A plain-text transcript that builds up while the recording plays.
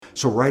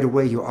So right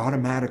away, you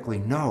automatically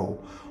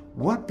know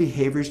what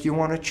behaviors do you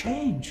want to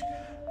change.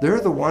 They're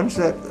the ones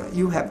that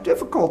you have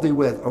difficulty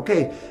with.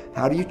 Okay,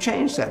 how do you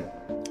change them?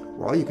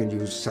 Well, you can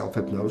use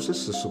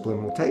self-hypnosis, the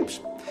subliminal tapes.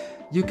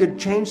 You could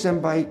change them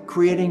by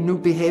creating new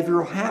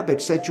behavioral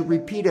habits that you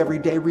repeat every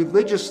day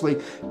religiously,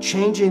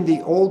 changing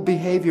the old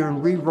behavior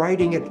and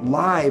rewriting it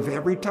live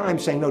every time,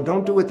 saying, no,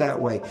 don't do it that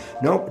way.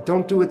 No,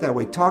 don't do it that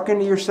way. Talking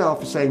to yourself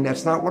and saying,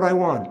 that's not what I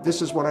want.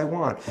 This is what I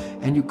want.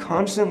 And you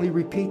constantly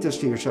repeat this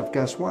to yourself.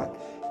 Guess what?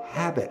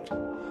 Habit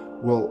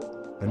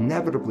will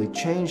inevitably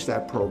change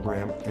that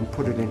program and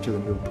put it into the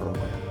new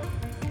program.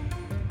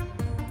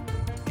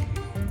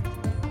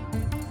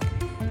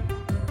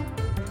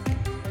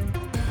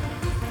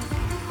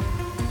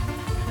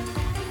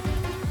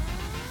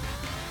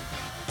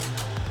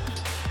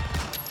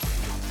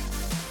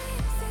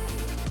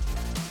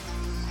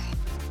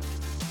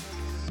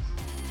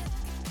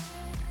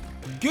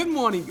 Good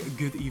morning,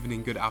 good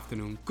evening, good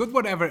afternoon, good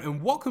whatever,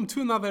 and welcome to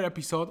another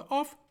episode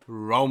of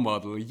Role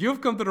Model. You've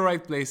come to the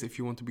right place if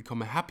you want to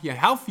become a happier,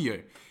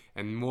 healthier,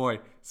 and more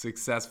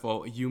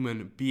successful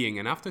human being.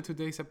 And after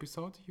today's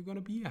episode, you're going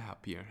to be a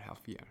happier,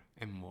 healthier,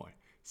 and more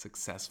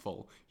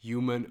successful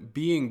human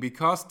being.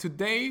 Because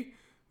today,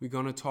 we're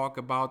going to talk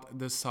about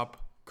the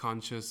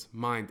subconscious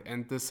mind.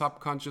 And the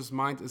subconscious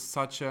mind is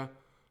such a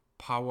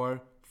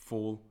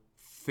powerful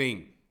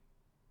thing.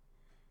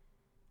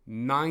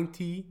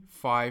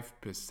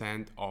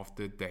 95% of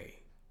the day,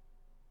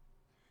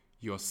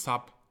 your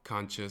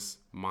subconscious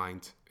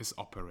mind is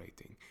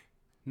operating.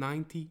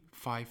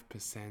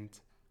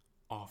 95%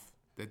 of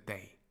the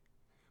day.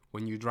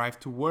 When you drive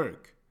to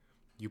work,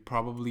 you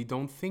probably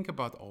don't think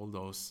about all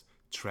those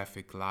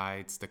traffic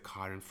lights, the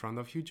car in front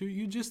of you.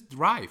 You just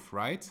drive,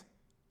 right?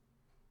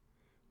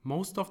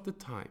 Most of the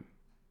time,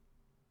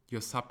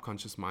 your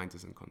subconscious mind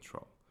is in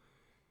control.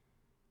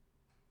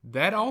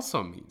 That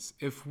also means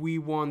if we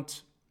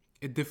want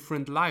a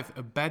different life,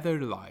 a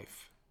better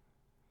life,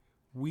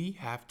 we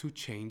have to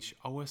change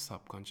our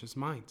subconscious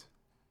mind.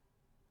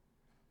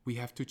 We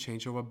have to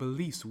change our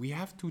beliefs. We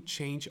have to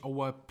change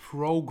our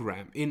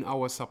program in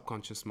our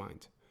subconscious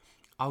mind.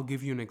 I'll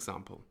give you an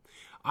example.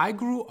 I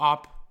grew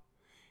up,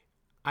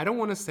 I don't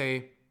want to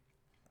say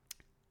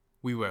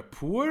we were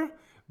poor,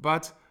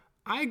 but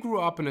I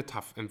grew up in a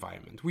tough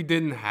environment. We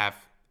didn't have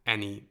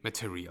any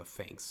material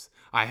things.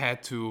 I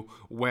had to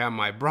wear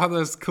my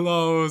brother's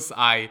clothes.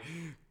 I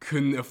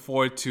couldn't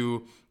afford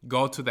to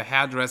go to the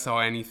hairdresser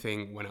or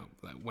anything when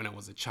I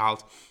was a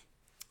child.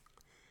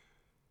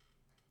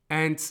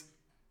 And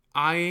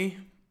I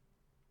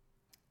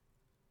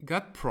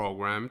got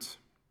programmed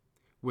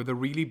with a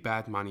really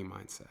bad money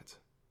mindset.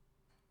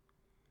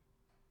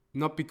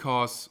 Not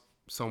because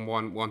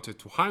someone wanted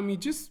to harm me,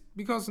 just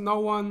because no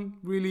one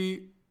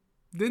really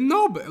didn't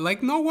know.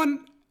 Like no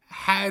one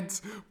had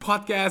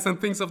podcasts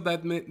and things of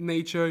that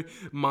nature.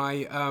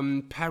 My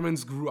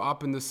parents grew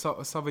up in the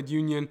Soviet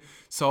Union,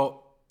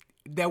 so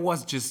there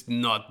was just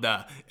not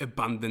the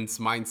abundance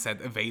mindset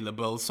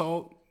available.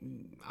 So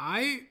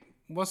I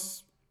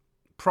was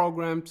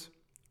programmed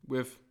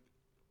with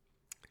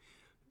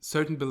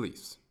certain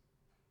beliefs.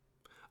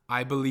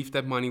 I believed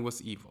that money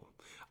was evil.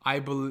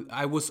 We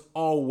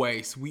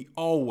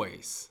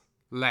always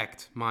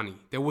lacked money.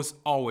 There was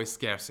always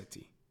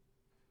scarcity.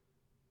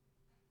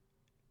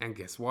 And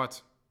guess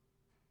what?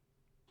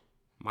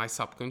 My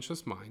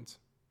subconscious mind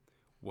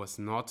was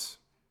not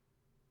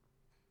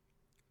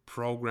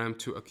programmed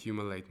to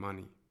accumulate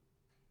money.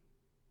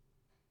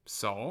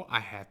 So I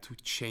had to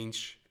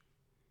change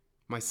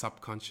my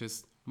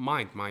subconscious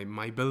mind,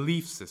 my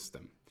belief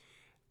system.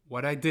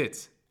 What I did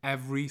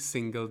every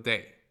single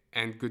day.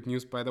 And good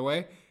news, by the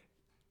way,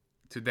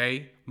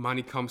 today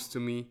money comes to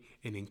me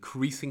in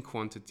increasing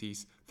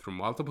quantities through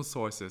multiple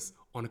sources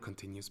on a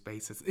continuous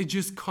basis. It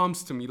just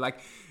comes to me. Like,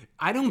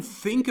 I don't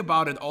think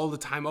about it all the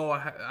time. Oh,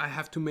 I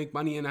have to make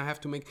money and I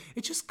have to make...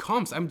 It just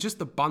comes. I'm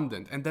just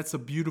abundant. And that's a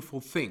beautiful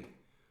thing.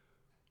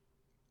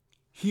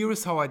 Here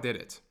is how I did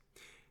it.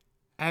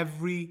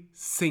 Every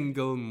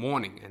single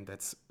morning, and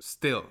that's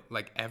still,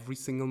 like every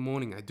single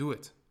morning I do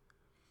it.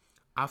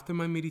 After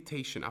my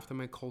meditation, after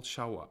my cold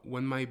shower,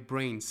 when my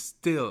brain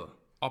still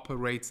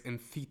operates in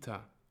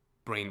theta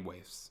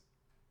brainwaves,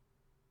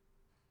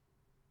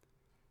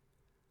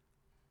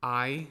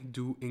 I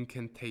do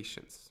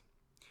incantations.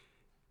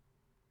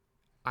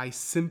 I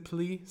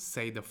simply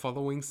say the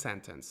following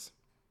sentence.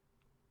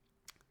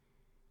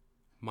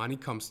 Money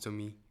comes to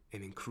me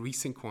in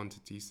increasing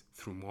quantities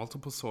through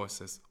multiple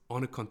sources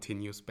on a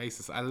continuous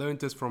basis. I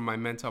learned this from my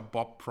mentor,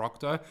 Bob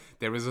Proctor.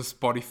 There is a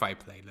Spotify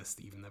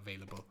playlist even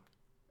available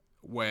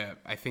where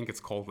I think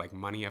it's called like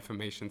Money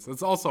Affirmations.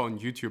 It's also on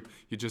YouTube.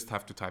 You just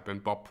have to type in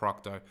Bob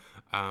Proctor,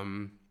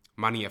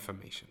 Money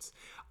Affirmations.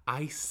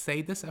 I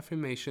say this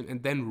affirmation,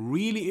 and then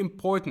really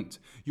important,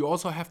 you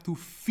also have to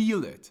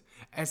feel it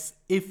as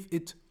if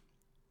it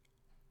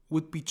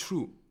would be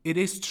true. It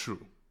is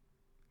true.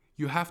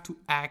 You have to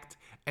act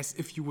as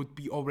if you would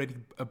be already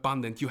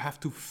abundant. You have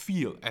to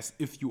feel as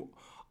if you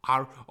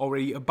are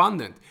already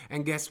abundant.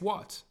 And guess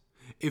what?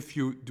 If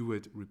you do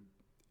it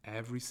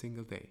every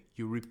single day,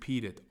 you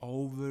repeat it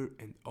over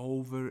and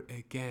over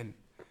again,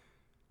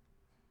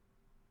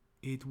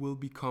 it will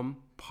become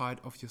part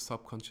of your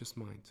subconscious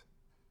mind.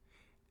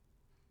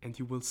 And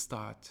you will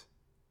start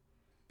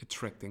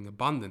attracting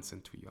abundance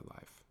into your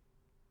life.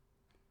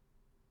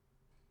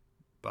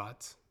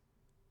 But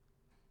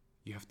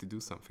you have to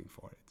do something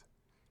for it.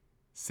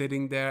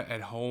 Sitting there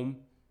at home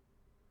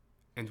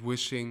and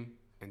wishing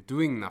and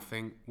doing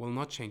nothing will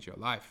not change your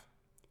life.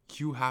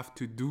 You have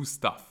to do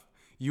stuff.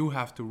 You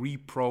have to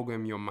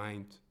reprogram your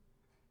mind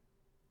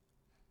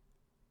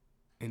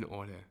in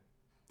order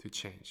to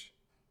change.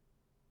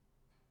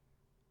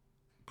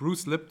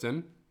 Bruce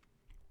Lipton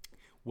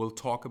will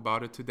talk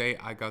about it today.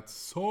 I got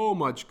so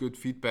much good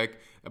feedback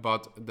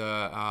about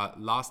the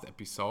last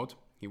episode.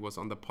 He was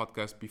on the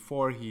podcast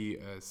before.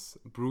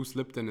 Bruce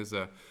Lipton is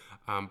a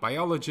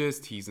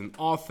biologist. He's an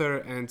author,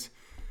 and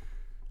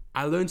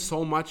I learned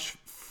so much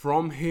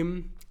from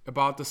him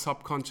about the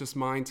subconscious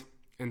mind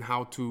and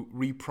how to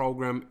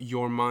reprogram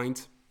your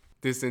mind.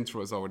 This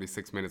intro is already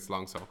 6 minutes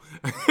long, so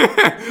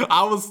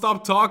I will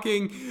stop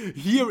talking.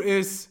 Here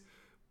is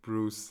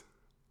Bruce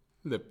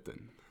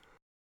Lipton.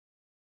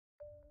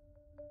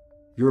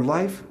 Your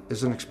life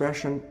is an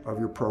expression of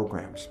your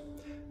programs,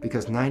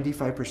 because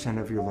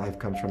 95% of your life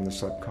comes from the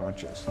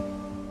subconscious.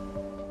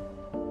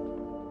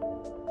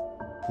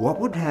 What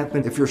would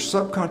happen if your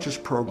subconscious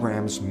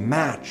programs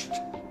matched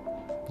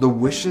the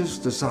wishes,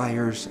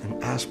 desires,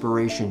 and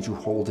aspirations you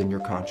hold in your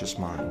conscious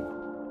mind?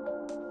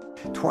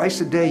 Twice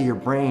a day, your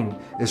brain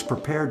is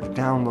prepared to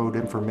download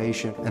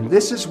information, and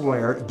this is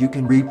where you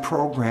can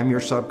reprogram your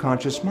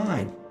subconscious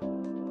mind.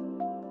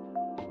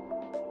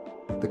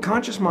 The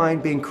conscious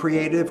mind, being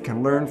creative,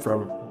 can learn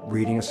from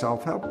reading a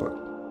self-help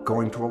book,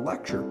 going to a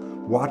lecture,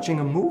 watching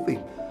a movie.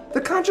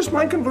 The conscious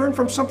mind can learn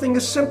from something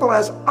as simple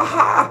as,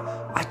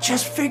 aha, I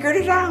just figured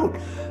it out.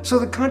 So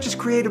the conscious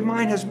creative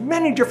mind has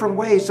many different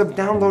ways of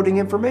downloading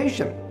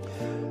information.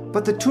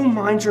 But the two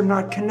minds are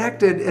not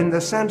connected in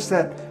the sense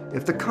that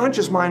if the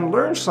conscious mind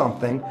learns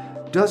something,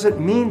 does it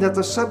mean that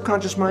the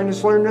subconscious mind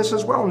has learned this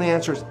as well? And the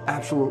answer is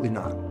absolutely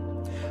not.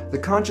 The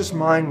conscious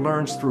mind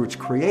learns through its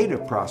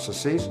creative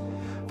processes,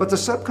 but the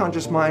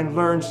subconscious mind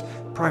learns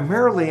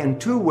primarily in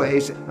two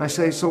ways. I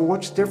say, so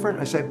what's different?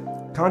 I say,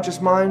 conscious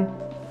mind,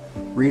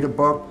 read a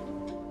book,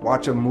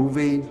 watch a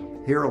movie,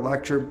 hear a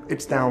lecture,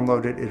 it's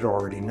downloaded, it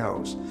already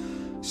knows.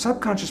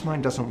 Subconscious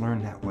mind doesn't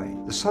learn that way.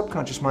 The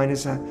subconscious mind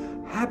is a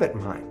habit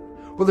mind.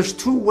 Well, there's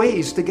two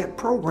ways to get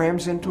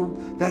programs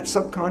into that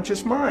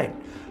subconscious mind.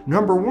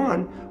 Number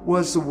one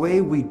was the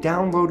way we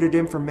downloaded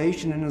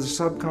information into the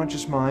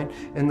subconscious mind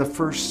in the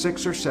first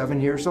 6 or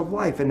 7 years of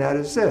life, and that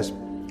is this.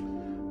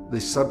 The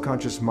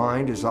subconscious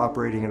mind is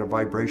operating at a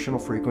vibrational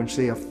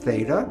frequency of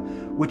theta,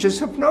 which is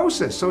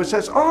hypnosis. So it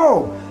says,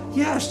 oh,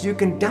 yes, you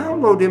can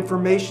download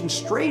information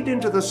straight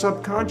into the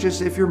subconscious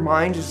if your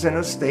mind is in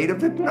a state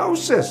of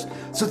hypnosis.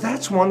 So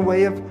that's one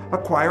way of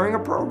acquiring a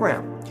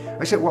program.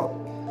 I said, well,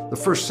 the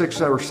first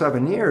 6 or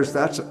 7 years,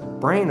 that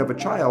brain of a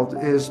child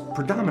is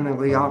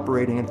predominantly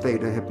operating in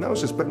theta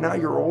hypnosis. But now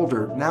you're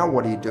older. Now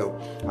what do?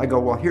 I go,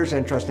 well, here's an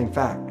interesting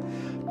fact.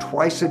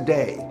 Twice a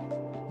day,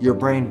 your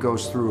brain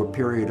goes through a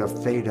period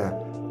of theta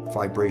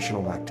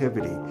vibrational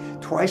activity.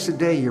 Twice a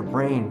day, your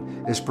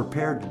brain is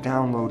prepared to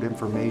download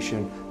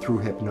information through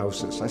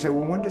hypnosis. I say,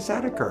 well, when does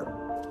that occur?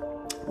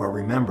 Well,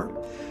 remember,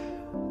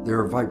 there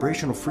are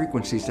vibrational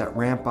frequencies that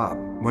ramp up.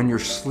 When you're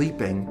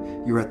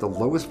sleeping, you're at the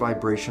lowest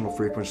vibrational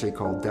frequency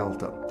called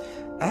delta.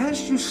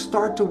 As you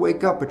start to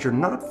wake up, but you're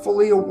not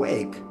fully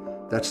awake,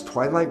 that's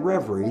twilight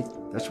reverie.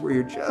 That's where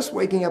you're just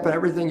waking up and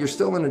everything. You're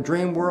still in a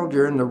dream world.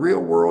 You're in the real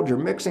world. You're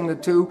mixing the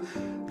two.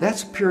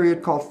 That's a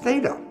period called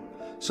theta.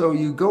 So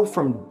you go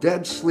from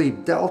dead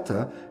sleep,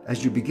 delta.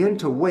 As you begin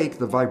to wake,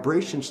 the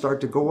vibrations start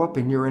to go up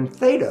and you're in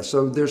theta.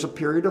 So there's a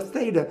period of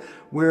theta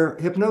where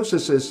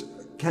hypnosis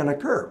can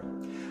occur.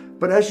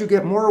 But as you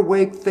get more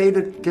awake,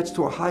 theta gets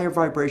to a higher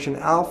vibration.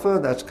 Alpha,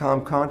 that's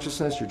calm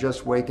consciousness. You're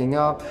just waking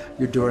up.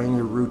 You're doing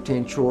your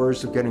routine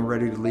chores of getting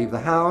ready to leave the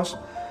house.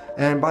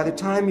 And by the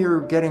time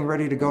you're getting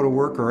ready to go to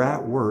work or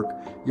at work,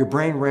 your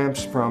brain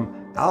ramps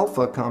from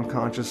alpha, calm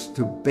conscious,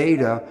 to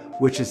beta,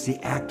 which is the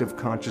active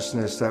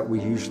consciousness that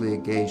we usually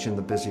engage in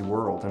the busy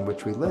world in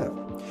which we live.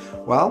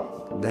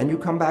 Well, then you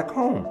come back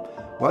home.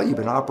 Well, you've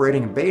been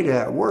operating in beta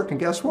at work, and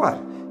guess what?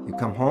 You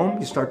come home,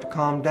 you start to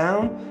calm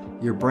down,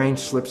 your brain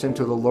slips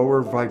into the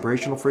lower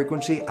vibrational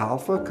frequency,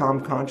 alpha, calm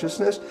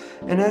consciousness,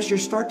 and as you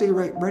start to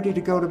get ready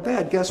to go to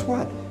bed, guess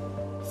what?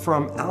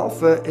 From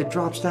alpha, it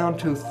drops down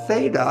to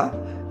theta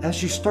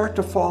as you start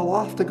to fall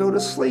off to go to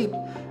sleep.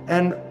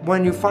 And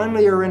when you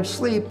finally are in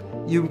sleep,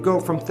 you go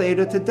from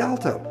theta to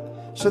delta.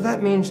 So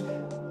that means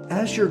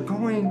as you're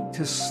going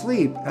to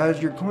sleep, as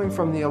you're going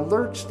from the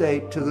alert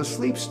state to the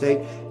sleep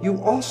state,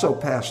 you also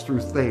pass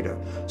through theta.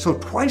 So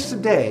twice a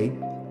day,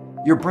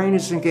 your brain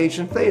is engaged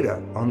in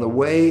theta. On the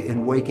way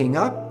in waking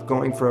up,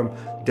 going from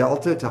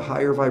delta to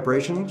higher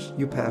vibrations,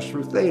 you pass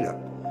through theta.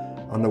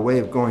 On the way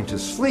of going to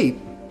sleep,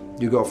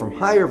 you go from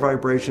higher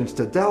vibrations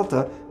to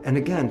delta and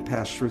again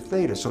pass through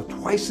theta. So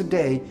twice a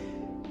day,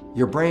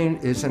 your brain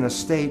is in a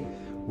state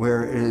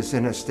where it is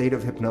in a state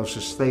of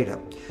hypnosis theta.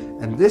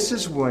 And this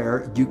is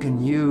where you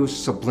can use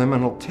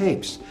subliminal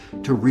tapes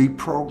to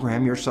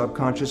reprogram your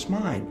subconscious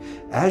mind.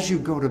 As you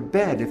go to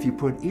bed, if you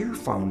put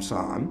earphones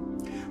on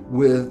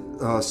with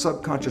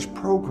subconscious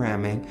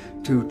programming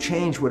to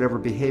change whatever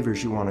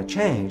behaviors you want to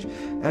change,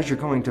 as you're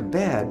going to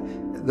bed,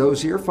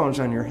 those earphones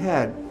on your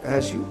head,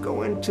 as you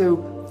go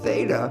into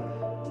theta,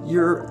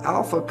 your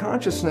alpha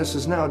consciousness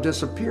is now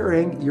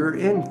disappearing. You're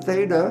in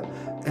theta,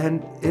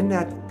 and in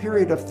that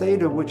period of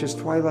theta, which is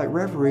twilight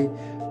reverie,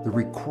 the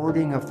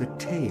recording of the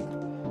tape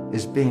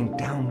is being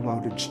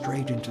downloaded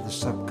straight into the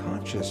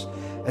subconscious.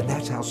 And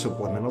that's how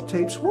subliminal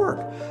tapes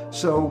work.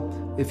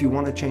 So if you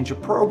want to change a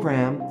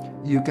program,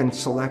 you can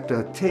select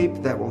a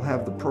tape that will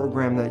have the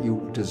program that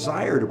you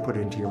desire to put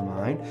into your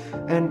mind.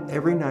 And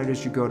every night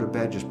as you go to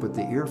bed, just put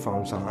the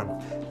earphones on,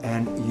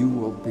 and you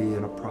will be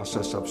in a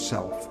process of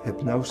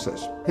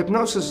self-hypnosis.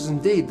 Hypnosis is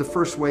indeed the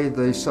first way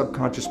the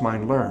subconscious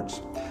mind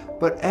learns.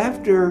 But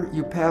after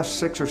you pass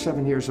 6 or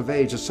 7 years of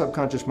age, the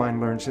subconscious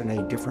mind learns in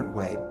a different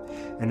way,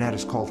 and that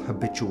is called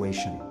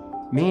habituation.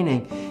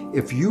 Meaning,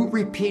 if you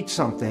repeat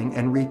something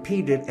and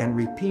repeat it and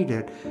repeat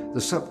it,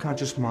 the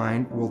subconscious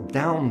mind will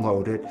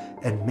download it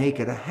and make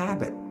it a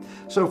habit.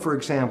 So, for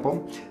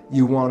example,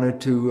 you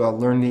wanted to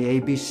learn the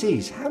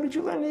ABCs. How did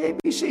you learn the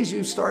ABCs?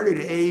 You started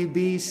A,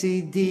 B,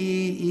 C,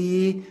 D,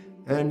 E,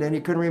 and then you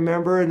couldn't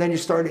remember, and then you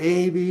started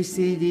A, B,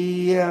 C,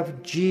 D, E, F,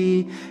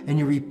 G, and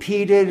you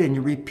repeat it,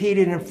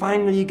 and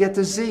finally you get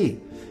to Z.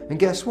 And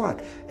guess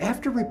what?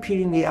 After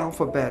repeating the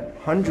alphabet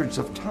hundreds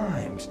of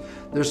times,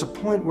 there's a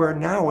point where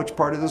now it's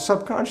part of the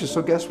subconscious.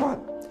 So guess what?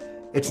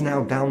 It's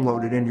now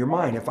downloaded in your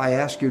mind. If I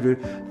ask you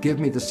to give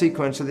me the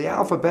sequence of the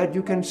alphabet,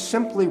 you can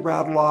simply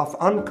rattle off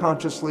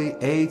unconsciously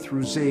A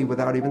through Z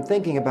without even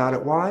thinking about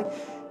it. Why?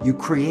 You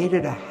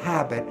created a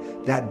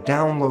habit that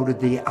downloaded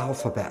the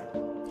alphabet.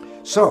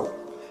 So,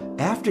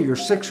 after you're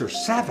 6 or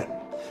 7,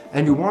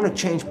 and you want to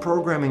change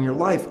programming your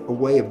life, a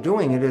way of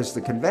doing it is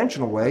the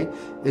conventional way,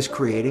 is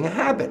creating a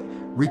habit,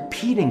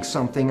 repeating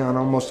something on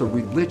almost a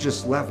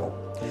religious level.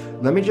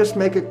 Let me just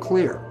make it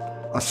clear.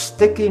 A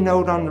sticky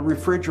note on the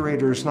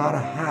refrigerator is not a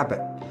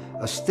habit.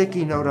 A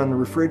sticky note on the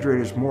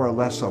refrigerator is more or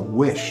less a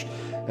wish.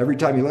 Every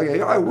time you look at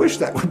it, I wish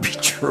that would be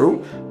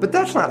true, but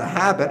that's not a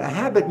habit. A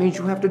habit means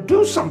you have to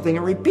do something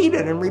and repeat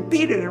it and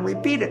repeat it and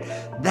repeat it.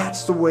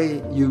 That's the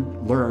way you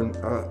learn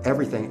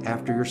everything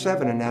after you're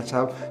 7, and that's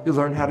how you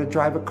learn how to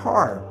drive a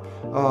car,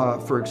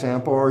 for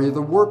example, or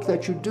the work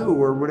that you do,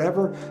 or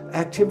whatever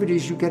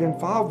activities you get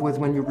involved with.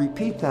 When you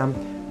repeat them,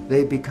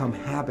 they become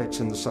habits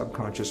in the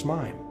subconscious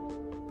mind.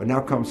 But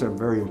now comes a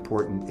very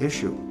important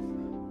issue.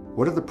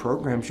 What are the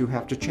programs you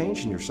have to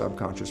change in your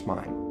subconscious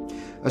mind?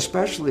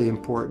 Especially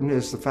important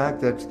is the fact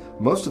that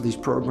most of these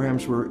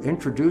programs were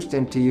introduced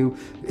into you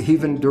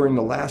even during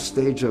the last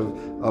stage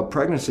of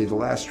pregnancy, the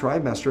last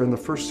trimester, in the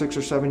first 6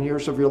 or 7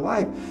 years of your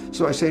life.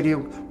 So I say to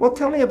you, well,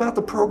 tell me about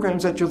the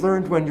programs that you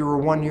learned when you were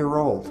 1 year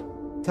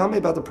old. Tell me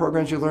about the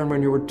programs you learned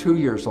when you were 2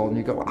 years old. And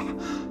you go,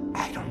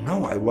 I don't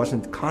know, I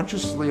wasn't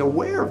consciously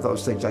aware of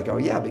those things. I go,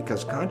 yeah,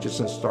 because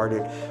consciousness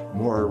started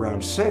more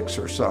around 6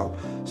 or so.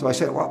 So I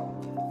say, well,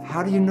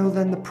 how do you know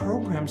then the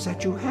programs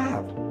that you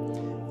have?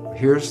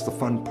 Here's the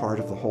fun part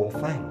of the whole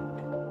thing.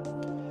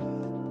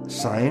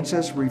 Science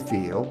has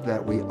revealed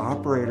that we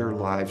operate our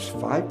lives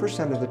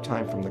 5% of the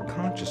time from the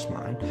conscious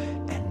mind,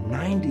 and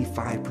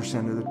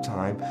 95% of the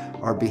time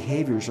our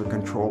behaviors are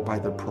controlled by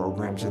the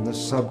programs in the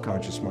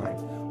subconscious mind.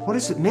 What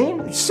does it mean?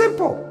 It's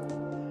simple.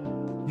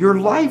 Your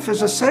life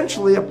is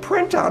essentially a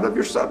printout of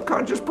your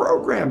subconscious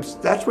programs.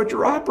 That's what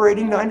you're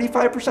operating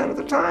 95% of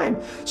the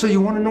time. So you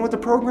want to know what the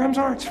programs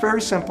are? It's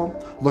very simple.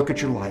 Look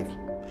at your life.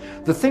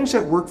 The things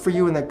that work for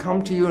you and that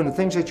come to you and the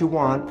things that you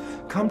want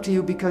come to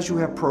you because you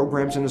have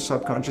programs in the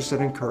subconscious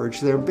that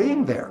encourage their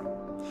being there.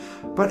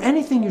 But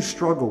anything you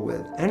struggle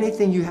with,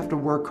 anything you have to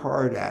work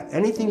hard at,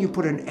 anything you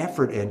put an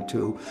effort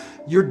into,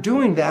 you're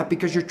doing that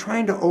because you're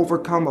trying to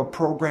overcome a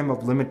program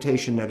of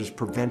limitation that is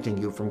preventing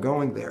you from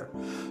going there.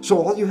 So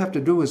all you have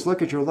to do is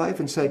look at your life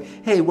and say,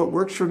 hey, what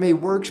works for me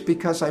works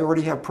because I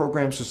already have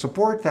programs to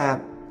support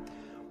that.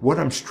 What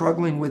I'm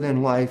struggling with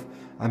in life,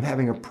 I'm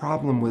having a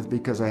problem with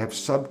because I have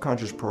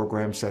subconscious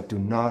programs that do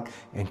not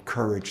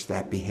encourage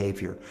that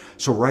behavior.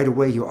 So right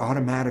away you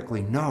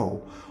automatically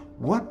know,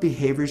 what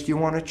behaviors do you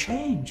want to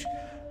change?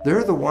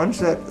 They're the ones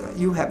that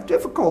you have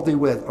difficulty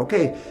with.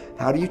 Okay,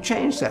 how do you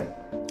change them?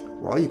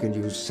 Well, you can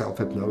use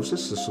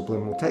self-hypnosis, the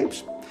subliminal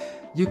tapes.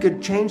 You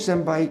could change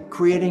them by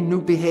creating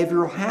new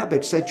behavioral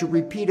habits that you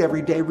repeat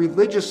every day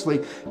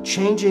religiously,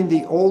 changing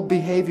the old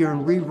behavior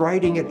and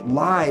rewriting it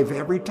live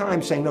every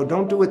time, saying, no,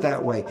 don't do it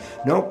that way.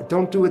 No,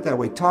 don't do it that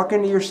way.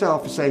 Talking to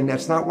yourself and saying,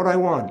 that's not what I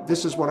want.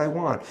 This is what I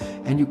want.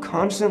 And you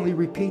constantly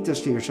repeat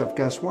this to yourself.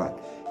 Guess what?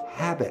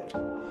 Habit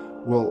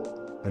will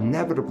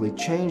inevitably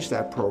change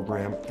that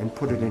program and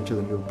put it into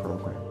the new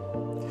program.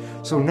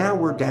 So now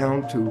we're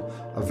down to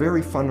a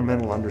very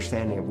fundamental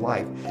understanding of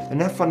life.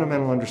 And that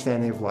fundamental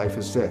understanding of life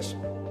is this.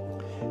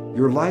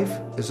 Your life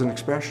is an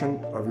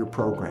expression of your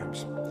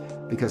programs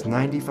because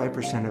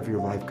 95% of your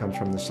life comes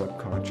from the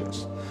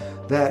subconscious.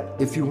 that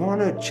if you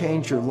want to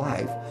change your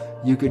life,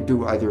 you could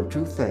do either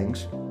two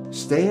things: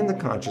 stay in the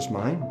conscious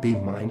mind, be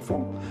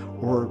mindful,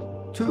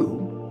 or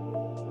two,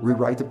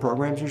 rewrite the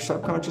programs in your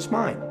subconscious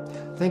mind.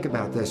 Think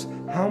about this.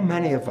 How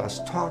many of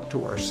us talk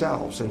to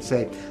ourselves and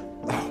say,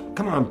 "Oh,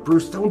 come on,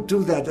 Bruce, don't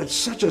do that. That's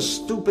such a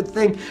stupid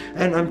thing."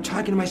 And I'm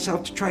talking to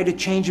myself to try to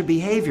change a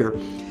behavior.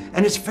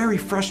 And it's very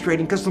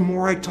frustrating because the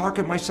more I talk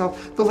at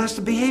myself, the less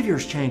the behavior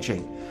is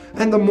changing.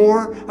 And the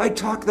more I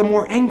talk, the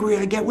more angry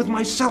I get with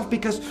myself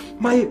because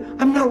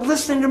I'm not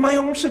listening to my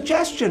own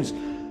suggestions.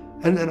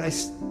 And then I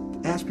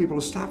ask people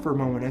to stop for a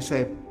moment. I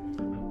say,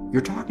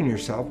 "You're talking to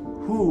yourself.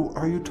 Who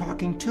are you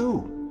talking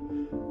to?"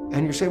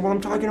 And you say, "Well, I'm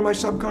talking to my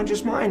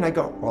subconscious mind." I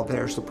go, "Well,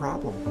 there's the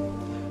problem.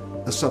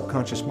 The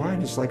subconscious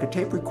mind is like a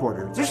tape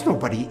recorder. There's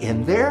nobody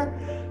in there."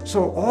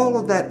 So all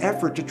of that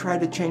effort to try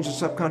to change the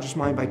subconscious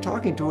mind by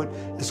talking to it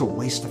is a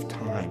waste of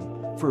time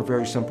for a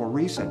very simple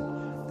reason.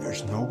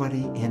 There's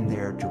nobody in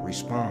there to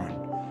respond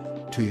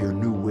to your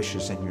new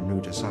wishes and your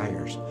new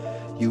desires.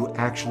 You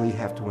actually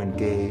have to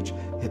engage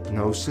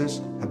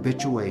hypnosis,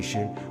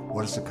 habituation.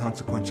 What is the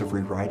consequence of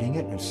rewriting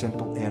it? And the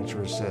simple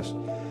answer is this.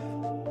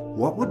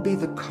 What would be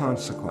the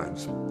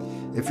consequence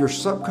if your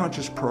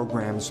subconscious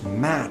programs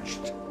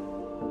matched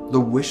the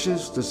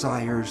wishes,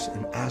 desires,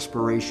 and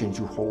aspirations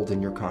you hold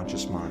in your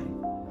conscious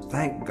mind?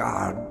 Thank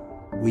God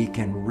we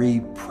can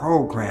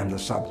reprogram the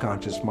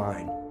subconscious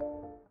mind.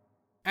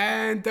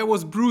 And that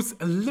was Bruce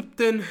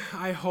Lipton.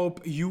 I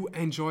hope you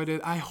enjoyed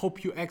it. I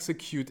hope you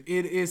execute.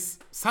 It is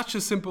such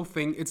a simple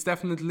thing. It's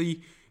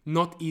definitely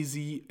not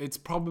easy. It's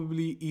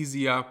probably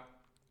easier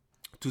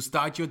to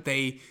start your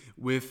day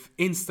with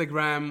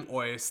Instagram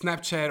or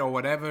Snapchat or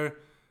whatever.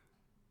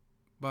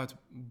 But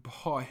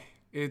boy,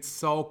 it's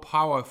so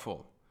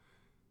powerful.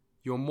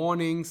 Your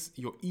mornings,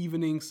 your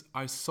evenings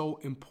are so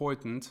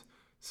important.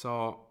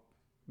 So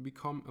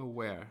become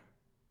aware.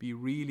 Be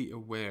really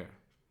aware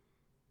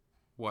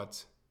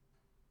what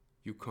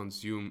you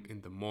consume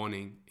in the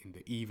morning, in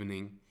the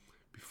evening,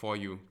 before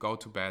you go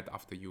to bed,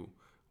 after you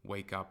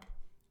wake up.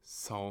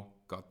 So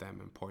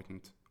goddamn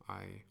important.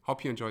 I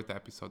hope you enjoyed the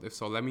episode. If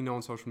so, let me know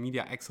on social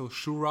media, Axel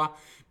Shura.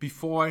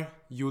 Before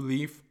you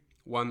leave,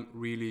 one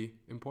really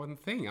important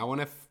thing. I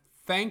want to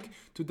thank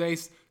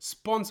today's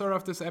sponsor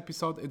of this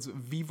episode. It's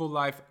Vivo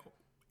Life.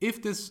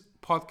 If this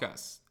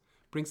podcast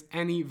brings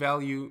any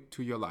value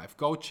to your life,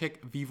 go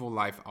check Vivo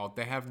Life out.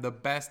 They have the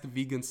best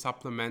vegan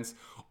supplements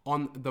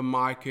on the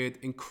market.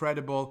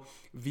 Incredible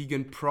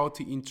vegan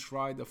protein.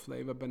 Try the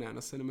flavor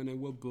banana cinnamon. It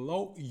will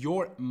blow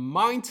your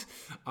mind.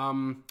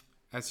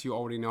 As you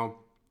already know,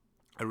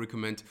 I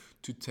recommend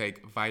to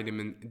take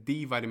vitamin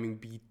D, vitamin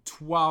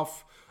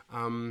B12.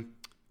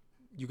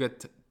 You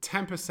get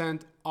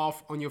 10%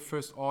 off on your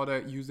first order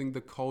using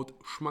the code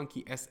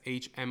SCHMONKEY,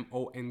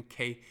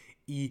 SHMONKEY.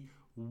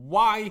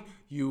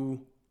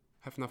 You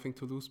have nothing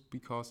to lose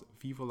because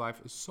Vivo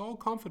Life is so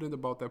confident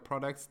about their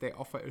products. They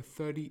offer a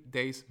 30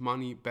 days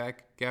money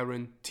back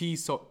guarantee.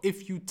 So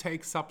if you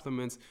take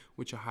supplements,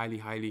 which I highly,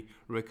 highly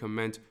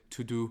recommend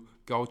to do,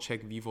 go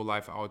check Vivo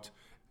Life out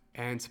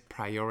and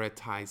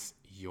prioritize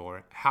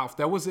your health.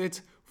 That was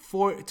it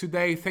for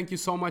today. Thank you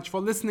so much for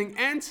listening,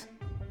 and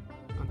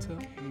until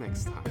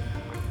next time,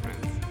 my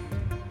friends.